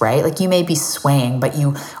presence, right? Like you may be swaying, but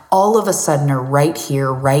you all of a sudden are right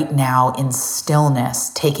here, right now in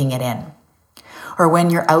stillness, taking it in. Or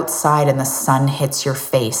when you're outside and the sun hits your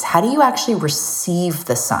face, how do you actually receive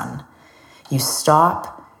the sun? You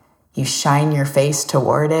stop, you shine your face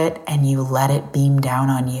toward it, and you let it beam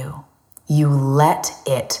down on you. You let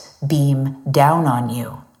it beam down on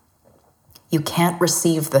you. You can't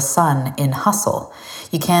receive the sun in hustle.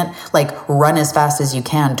 You can't like run as fast as you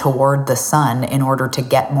can toward the sun in order to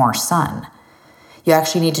get more sun. You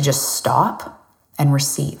actually need to just stop and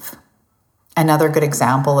receive. Another good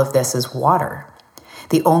example of this is water.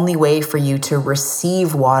 The only way for you to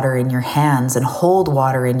receive water in your hands and hold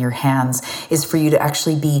water in your hands is for you to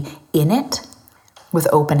actually be in it with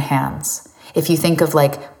open hands. If you think of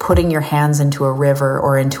like putting your hands into a river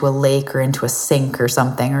or into a lake or into a sink or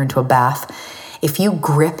something or into a bath, if you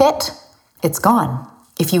grip it, it's gone.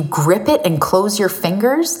 If you grip it and close your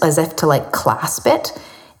fingers as if to like clasp it,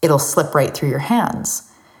 it'll slip right through your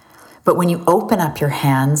hands. But when you open up your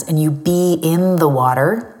hands and you be in the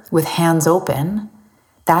water with hands open,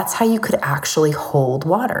 that's how you could actually hold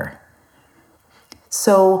water.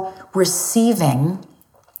 So receiving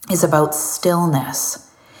is about stillness.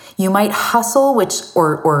 You might hustle,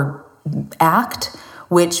 or act,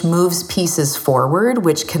 which moves pieces forward,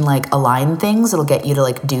 which can like align things. It'll get you to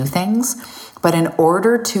like do things. But in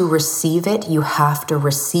order to receive it, you have to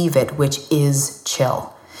receive it, which is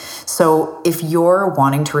chill. So if you're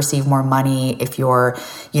wanting to receive more money, if you're,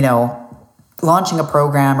 launching a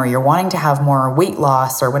program, or you're wanting to have more weight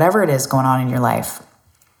loss or whatever it is going on in your life,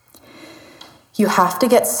 you have to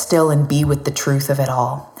get still and be with the truth of it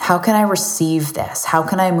all. How can I receive this? How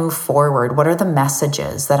can I move forward? What are the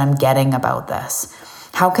messages that I'm getting about this?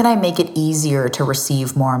 How can I make it easier to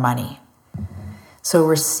receive more money? So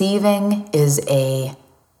receiving is a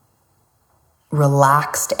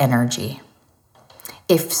relaxed energy.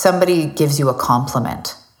 If somebody gives you a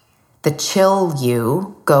compliment, the chill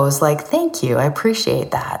you goes like, thank you, I appreciate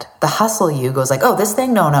that. The hustle you goes like, oh, this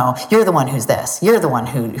thing? No, you're the one who's this. You're the one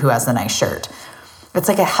who has the nice shirt. It's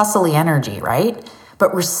like a hustly energy, right?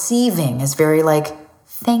 But receiving is very like,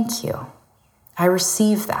 thank you. I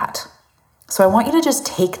receive that. So I want you to just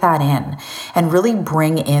take that in and really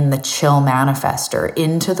bring in the Chill Manifestor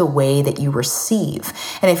into the way that you receive.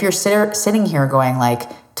 And if you're sitting here going like,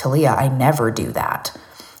 Talia, I never do that,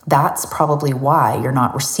 that's probably why you're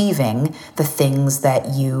not receiving the things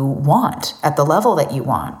that you want at the level that you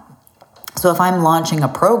want. So if I'm launching a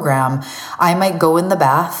program, I might go in the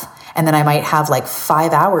bath and then I might have like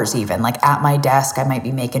 5 hours even, like at my desk, I might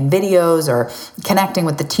be making videos or connecting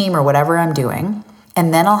with the team or whatever I'm doing.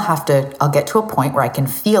 And then I'll get to a point where I can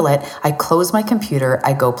feel it. I close my computer,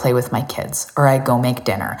 I go play with my kids, or I go make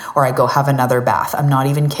dinner, or I go have another bath. I'm not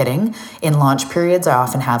even kidding. In launch periods, I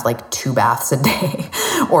often have like 2 baths a day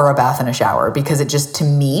or a bath and a shower, because it just, to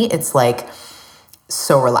me, it's like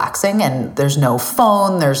so relaxing, and there's no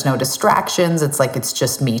phone, there's no distractions. It's like, it's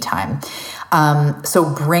just me time.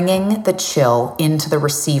 So bringing the chill into the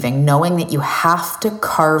receiving, knowing that you have to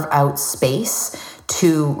carve out space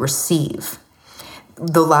to receive.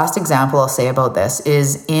 The last example I'll say about this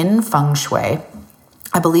is in Feng Shui.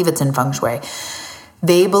 I believe it's in Feng Shui.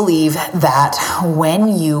 They believe that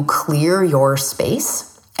when you clear your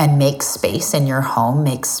space and make space in your home,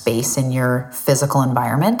 make space in your physical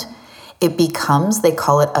environment, it becomes, they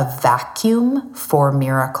call it a vacuum for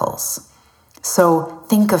miracles. So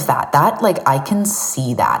think of that. That, like, I can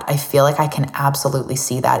see that. I feel like I can absolutely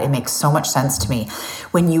see that. It makes so much sense to me.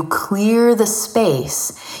 When you clear the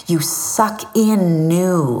space, you suck in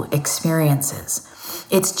new experiences.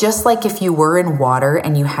 It's just like if you were in water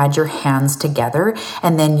and you had your hands together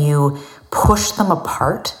and then you push them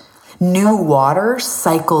apart. New water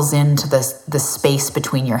cycles into the space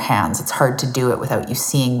between your hands. It's hard to do it without you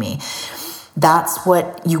seeing me. That's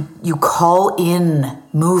what you call in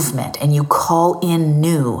movement and you call in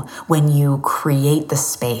new when you create the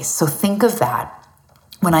space. So think of that.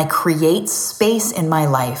 When I create space in my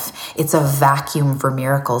life, it's a vacuum for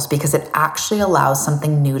miracles because it actually allows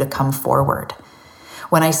something new to come forward.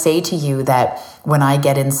 When I say to you that when I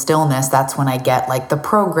get in stillness, that's when I get like the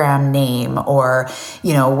program name or,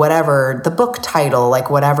 whatever, the book title, like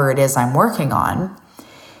whatever it is I'm working on,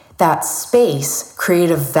 that space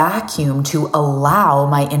create a vacuum to allow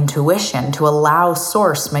my intuition, to allow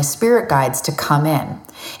source, my spirit guides to come in.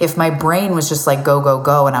 If my brain was just like go, go,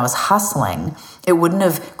 go, and I was hustling, it wouldn't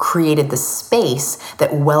have created the space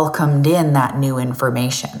that welcomed in that new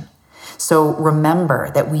information. So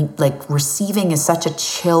remember that receiving is such a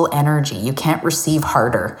chill energy. You can't receive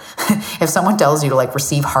harder. If someone tells you to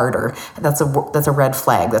receive harder, that's a red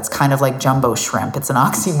flag. That's kind of like jumbo shrimp. It's an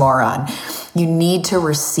oxymoron. You need to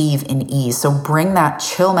receive in ease. So bring that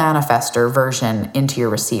Chill Manifestor version into your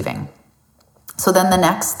receiving. So then the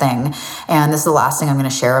next thing, and this is the last thing I'm going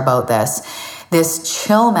to share about this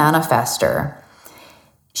Chill Manifestor,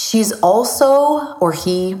 she's also, or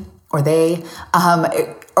he, or they,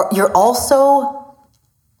 you're also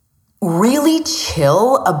really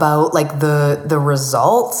chill about the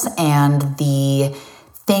results and the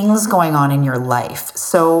things going on in your life.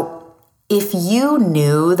 So if you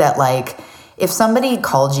knew that if somebody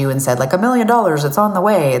called you and said $1 million, it's on the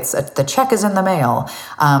way, the check is in the mail,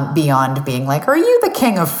 beyond being are you the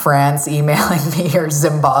king of France emailing me, or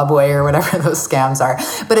Zimbabwe, or whatever those scams are.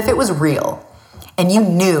 But if it was real and you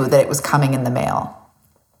knew that it was coming in the mail,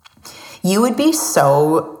 you would be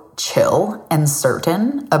so chill and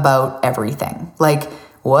certain about everything.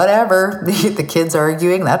 Whatever, the kids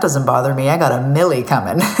arguing, that doesn't bother me. I got a milli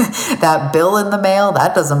coming. That bill in the mail,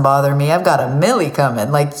 that doesn't bother me. I've got a milli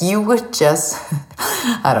coming. You would just,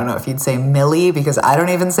 I don't know if you'd say milli, because I don't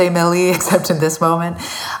even say milli except in this moment.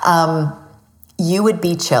 You would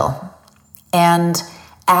be chill. And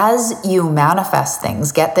as you manifest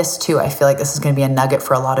things, get this too, I feel like this is going to be a nugget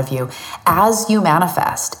for a lot of you. As you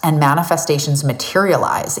manifest and manifestations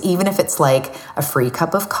materialize, even if it's a free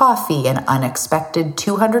cup of coffee, an unexpected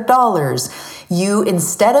 $200, you,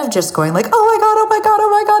 instead of just going oh my God, oh my God, oh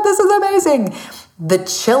my God, this is amazing. The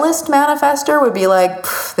chillest manifester would be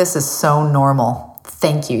this is so normal.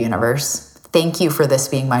 Thank you, universe. Thank you for this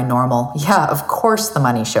being my normal. Yeah, of course the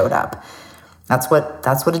money showed up. That's what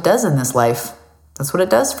it does in this life. That's what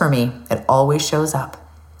it does for me. It always shows up.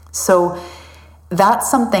 So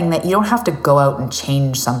that's something that you don't have to go out and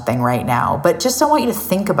change something right now, but just I want you to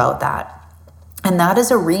think about that. And that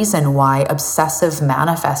is a reason why obsessive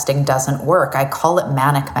manifesting doesn't work. I call it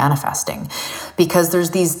manic manifesting because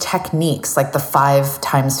there's these techniques like the 5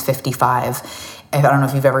 times 55. I don't know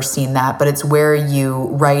if you've ever seen that, but it's where you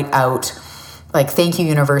write out thank you,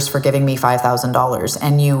 universe, for giving me $5,000.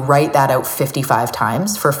 And you write that out 55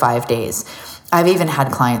 times for 5 days. I've even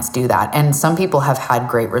had clients do that, and some people have had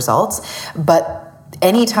great results, but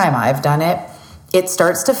anytime I've done it, it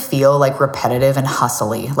starts to feel repetitive and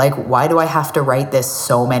hustly. Why do I have to write this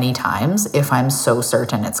so many times if I'm so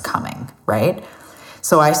certain it's coming, right?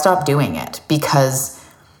 So I stopped doing it because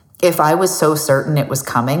if I was so certain it was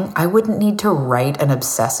coming, I wouldn't need to write an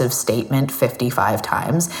obsessive statement 55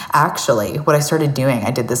 times. Actually, what I started doing,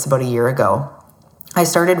 I did this about a year ago, I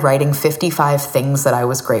started writing 55 things that I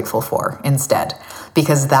was grateful for instead,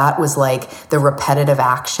 because that was the repetitive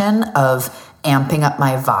action of amping up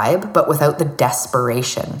my vibe, but without the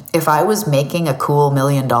desperation. If I was making a cool $1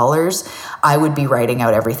 million, I would be writing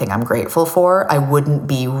out everything I'm grateful for. I wouldn't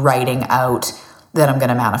be writing out that I'm going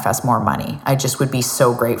to manifest more money. I just would be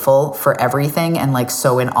so grateful for everything and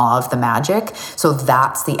so in awe of the magic. So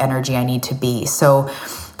that's the energy I need to be. So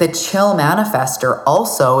the Chill Manifestor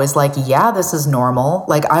also is yeah, this is normal.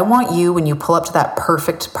 I want you, when you pull up to that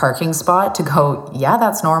perfect parking spot, to go, yeah,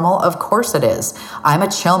 that's normal. Of course it is. I'm a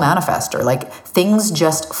Chill Manifestor. Things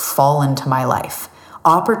just fall into my life.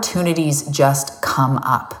 Opportunities just come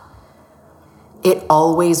up. It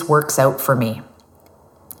always works out for me.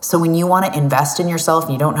 So when you want to invest in yourself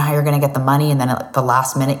and you don't know how you're going to get the money, and then at the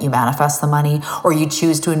last minute you manifest the money, or you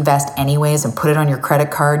choose to invest anyways and put it on your credit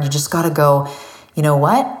card, you just got to go, you know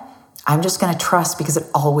what? I'm just going to trust because it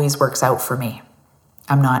always works out for me.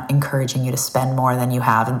 I'm not encouraging you to spend more than you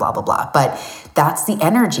have and blah, blah, blah. But that's the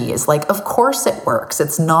energy, is like, of course it works.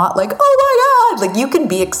 It's not like, oh my God, like you can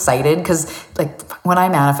be excited because like when I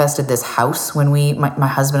manifested this house, when my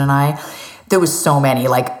husband and I, there was so many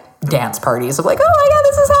like dance parties of like, oh my God,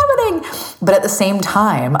 this is happening. But at the same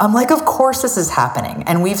time, I'm like, of course this is happening.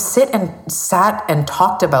 And we've sat and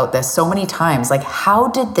talked about this so many times. Like, how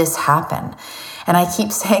did this happen? And I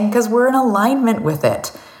keep saying, because we're in alignment with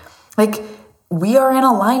it. Like, we are in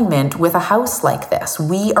alignment with a house like this.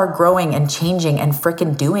 We are growing and changing and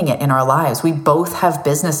freaking doing it in our lives. We both have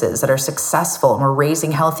businesses that are successful and we're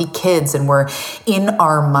raising healthy kids and we're in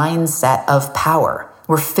our mindset of power.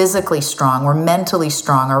 We're physically strong. We're mentally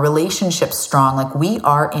strong. Our relationship's strong. Like, we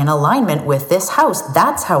are in alignment with this house.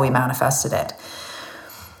 That's how we manifested it.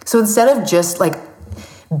 So instead of just like,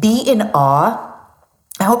 be in awe,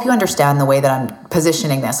 I hope you understand the way that I'm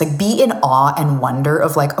positioning this. Like, be in awe and wonder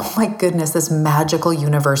of like, oh my goodness, this magical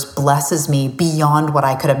universe blesses me beyond what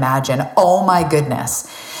I could imagine. Oh my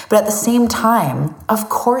goodness. But at the same time, of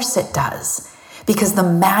course it does, because the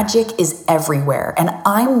magic is everywhere. And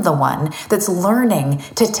I'm the one that's learning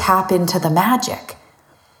to tap into the magic.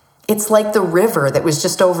 It's like the river that was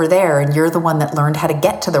just over there, and you're the one that learned how to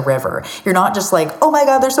get to the river. You're not just like, oh my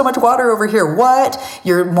God, there's so much water over here. What?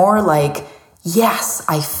 You're more like, yes,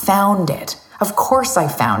 I found it. Of course I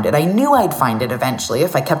found it. I knew I'd find it eventually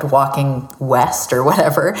if I kept walking west or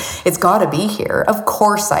whatever. It's got to be here. Of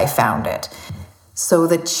course I found it. So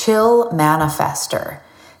the Chill Manifestor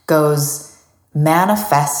goes,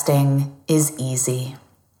 manifesting is easy.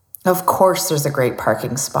 Of course there's a great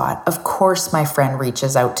parking spot. Of course my friend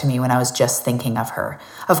reaches out to me when I was just thinking of her.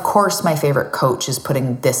 Of course my favorite coach is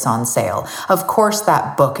putting this on sale. Of course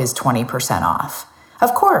that book is 20% off.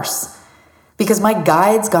 Of course. Because my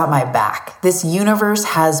guide's got my back. This universe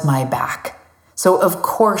has my back. So of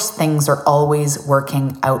course things are always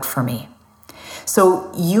working out for me.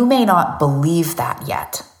 So you may not believe that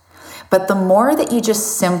yet. But the more that you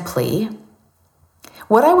just simply,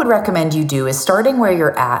 what I would recommend you do is, starting where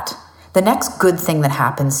you're at, the next good thing that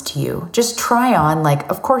happens to you, just try on like,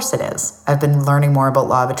 of course it is. I've been learning more about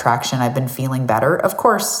law of attraction. I've been feeling better. Of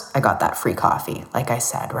course I got that free coffee, like I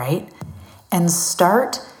said, right? And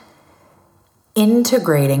start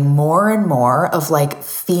integrating more and more of like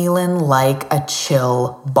feeling like a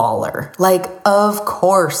chill baller. Like, of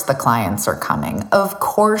course the clients are coming. Of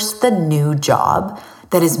course the new job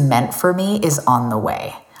that is meant for me is on the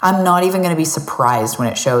way. I'm not even going to be surprised when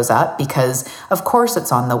it shows up, because of course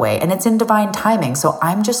it's on the way and it's in divine timing. So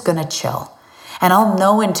I'm just going to chill. And I'll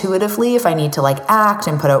know intuitively if I need to like act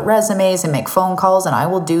and put out resumes and make phone calls, and I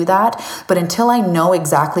will do that. But until I know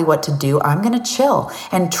exactly what to do, I'm going to chill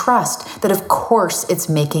and trust that of course it's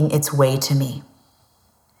making its way to me.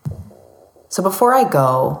 So before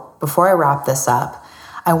I wrap this up,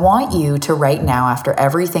 I want you to right now, after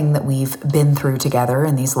everything that we've been through together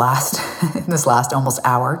in this last almost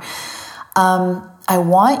hour, I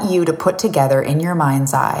want you to put together in your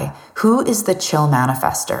mind's eye, who is the Chill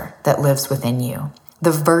Manifestor that lives within you?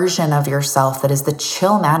 The version of yourself that is the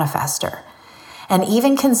Chill Manifestor. And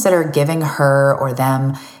even consider giving her or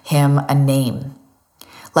them, him a name.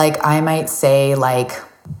 Like I might say like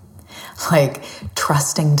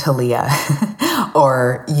trusting Talia.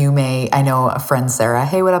 Or you may, I know a friend, Sarah.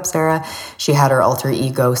 Hey, what up, Sarah? She had her alter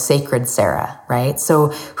ego, Sacred Sarah, right? So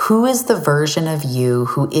who is the version of you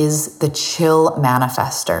who is the Chill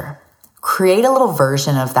Manifestor? Create a little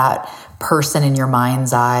version of that person in your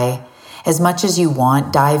mind's eye. As much as you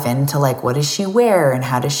want, dive into like, what does she wear and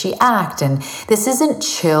how does she act? And this isn't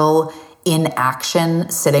chill in action,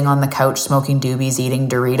 sitting on the couch, smoking doobies, eating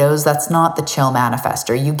Doritos. That's not the Chill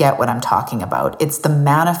Manifestor. You get what I'm talking about. It's the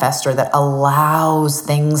manifestor that allows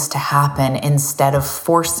things to happen instead of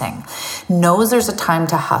forcing. Knows there's a time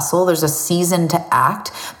to hustle, there's a season to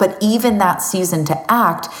act, but even that season to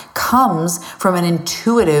act comes from an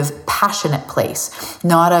intuitive, passionate place,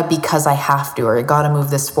 not a because I have to, or I gotta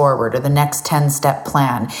move this forward, or the next 10-step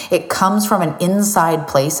plan. It comes from an inside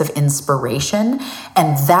place of inspiration,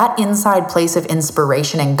 and that inside place of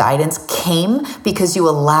inspiration and guidance came because you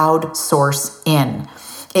allowed source in.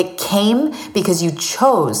 It came because you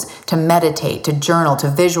chose to meditate, to journal, to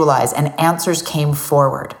visualize, and answers came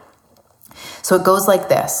forward. So it goes like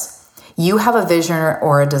this. You have a vision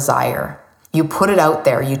or a desire. You put it out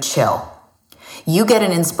there, you chill. You get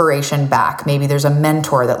an inspiration back. Maybe there's a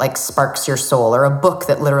mentor that like sparks your soul, or a book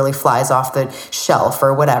that literally flies off the shelf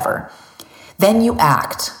or whatever. Then you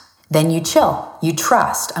act. Then you chill, you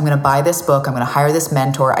trust. I'm going to buy this book. I'm going to hire this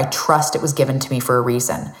mentor. I trust it was given to me for a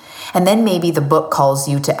reason. And then maybe the book calls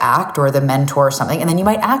you to act, or the mentor or something, and then you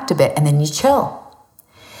might act a bit and then you chill.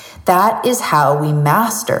 That is how we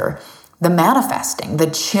master the manifesting, the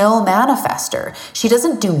chill manifestor. She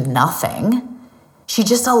doesn't do nothing. She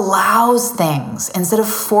just allows things. Instead of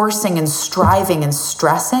forcing and striving and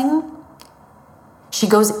stressing, she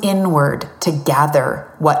goes inward to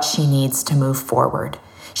gather what she needs to move forward.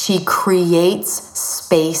 She creates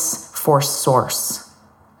space for source.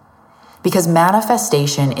 Because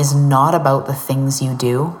manifestation is not about the things you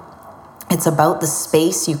do. It's about the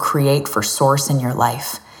space you create for source in your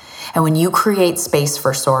life. And when you create space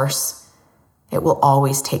for source, it will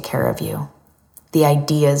always take care of you. The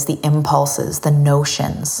ideas, the impulses, the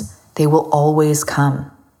notions, they will always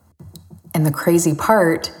come. And the crazy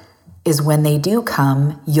part is when they do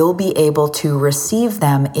come, you'll be able to receive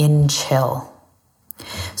them in chill.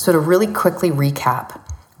 So to really quickly recap,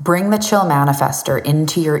 bring the chill manifestor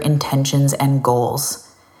into your intentions and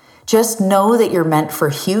goals. Just know that you're meant for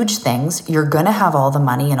huge things. You're going to have all the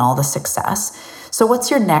money and all the success. So what's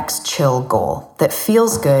your next chill goal that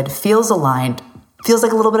feels good, feels aligned, feels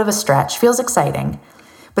like a little bit of a stretch, feels exciting,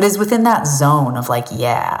 but is within that zone of like,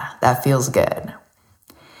 yeah, that feels good.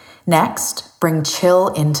 Next, bring chill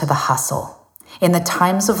into the hustle. In the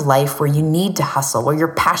times of life where you need to hustle, where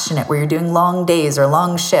you're passionate, where you're doing long days or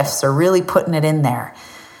long shifts or really putting it in there,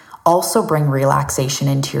 also bring relaxation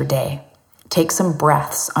into your day. Take some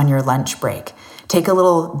breaths on your lunch break. Take a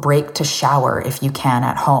little break to shower if you can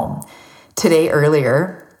at home. Today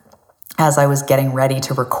earlier, as I was getting ready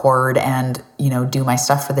to record and, do my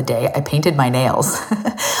stuff for the day, I painted my nails.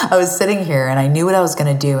 I was sitting here and I knew what I was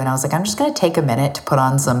going to do. And I was like, I'm just going to take a minute to put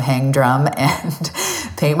on some hang drum and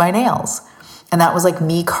paint my nails. And that was like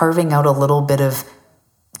me carving out a little bit of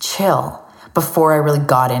chill before I really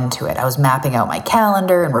got into it. I was mapping out my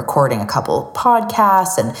calendar and recording a couple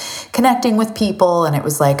podcasts and connecting with people. And it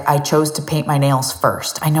was like, I chose to paint my nails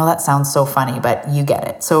first. I know that sounds so funny, but you get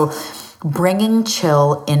it. So bringing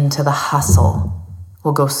chill into the hustle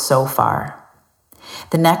will go so far.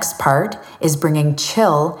 The next part is bringing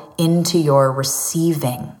chill into your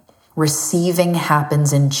receiving. Receiving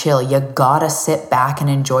happens in chill. You gotta sit back and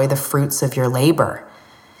enjoy the fruits of your labor.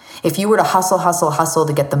 If you were to hustle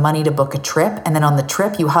to get the money to book a trip, and then on the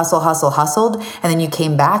trip you hustled, and then you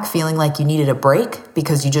came back feeling like you needed a break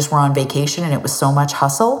because you just were on vacation and it was so much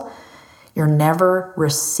hustle, you're never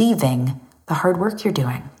receiving the hard work you're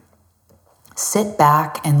doing. Sit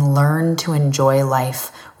back and learn to enjoy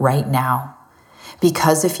life right now.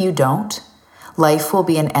 Because if you don't, life will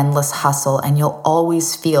be an endless hustle and you'll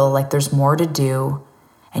always feel like there's more to do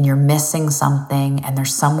and you're missing something and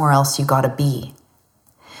there's somewhere else you gotta be.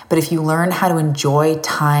 But if you learn how to enjoy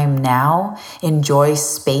time now, enjoy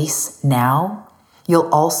space now, you'll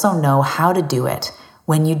also know how to do it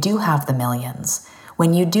when you do have the millions,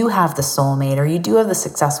 when you do have the soulmate, or you do have the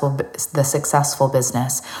successful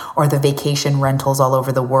business, or the vacation rentals all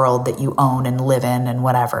over the world that you own and live in and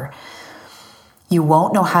whatever. You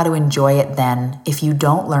won't know how to enjoy it then if you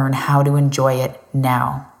don't learn how to enjoy it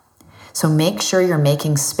now. So make sure you're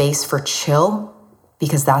making space for chill,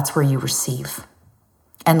 because that's where you receive.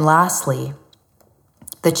 And lastly,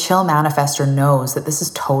 the chill manifestor knows that this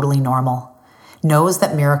is totally normal, knows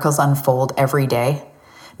that miracles unfold every day,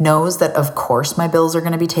 knows that of course my bills are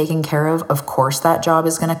going to be taken care of course that job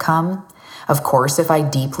is going to come, of course if I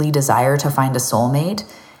deeply desire to find a soulmate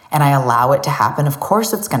and I allow it to happen, of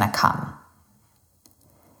course it's going to come.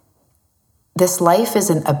 This life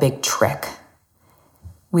isn't a big trick.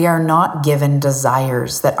 We are not given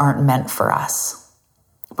desires that aren't meant for us.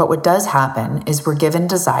 But what does happen is we're given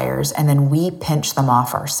desires and then we pinch them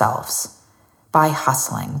off ourselves by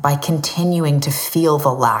hustling, by continuing to feel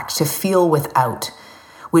the lack, to feel without,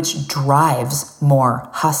 which drives more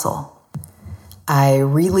hustle. I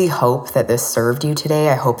really hope that this served you today.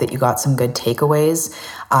 I hope that you got some good takeaways.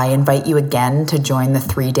 I invite you again to join the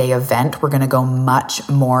 3-day event. We're going to go much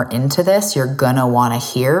more into this. You're going to want to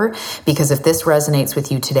hear, because if this resonates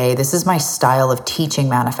with you today, this is my style of teaching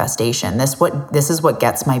manifestation. This is what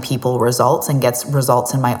gets my people results and gets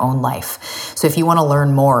results in my own life. So if you want to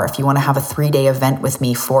learn more, if you want to have a 3-day event with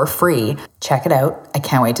me for free, check it out. I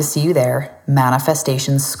can't wait to see you there.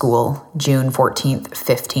 Manifestation School, June 14th,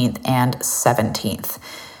 15th, and 17th.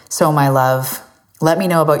 So my love, let me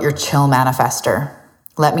know about your chill manifestor.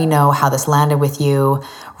 Let me know how this landed with you.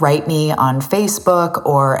 Write me on Facebook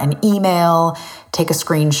or an email. Take a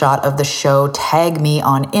screenshot of the show. Tag me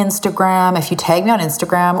on Instagram. If you tag me on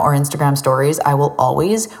Instagram or Instagram stories, I will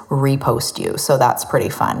always repost you. So that's pretty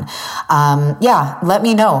fun. Let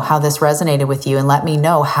me know how this resonated with you and let me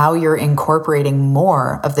know how you're incorporating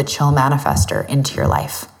more of the chill manifestor into your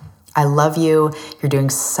life. I love you. You're doing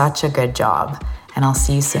such a good job, and I'll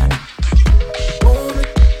see you soon.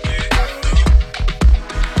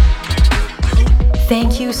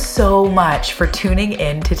 Thank you so much for tuning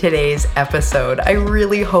in to today's episode. I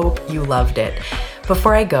really hope you loved it.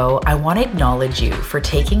 Before I go, I want to acknowledge you for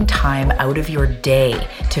taking time out of your day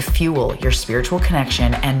to fuel your spiritual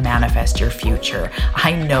connection and manifest your future.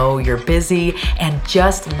 I know you're busy, and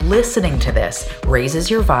just listening to this raises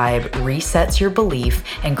your vibe, resets your belief,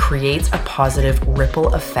 and creates a positive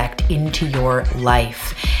ripple effect into your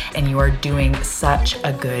life. And you are doing such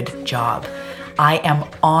a good job. I am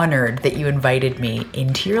honored that you invited me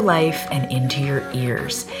into your life and into your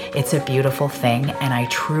ears. It's a beautiful thing, and I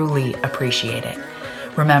truly appreciate it.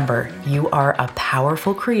 Remember, you are a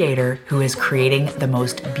powerful creator who is creating the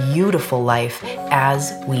most beautiful life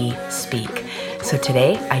as we speak. So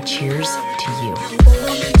today, I cheers to you.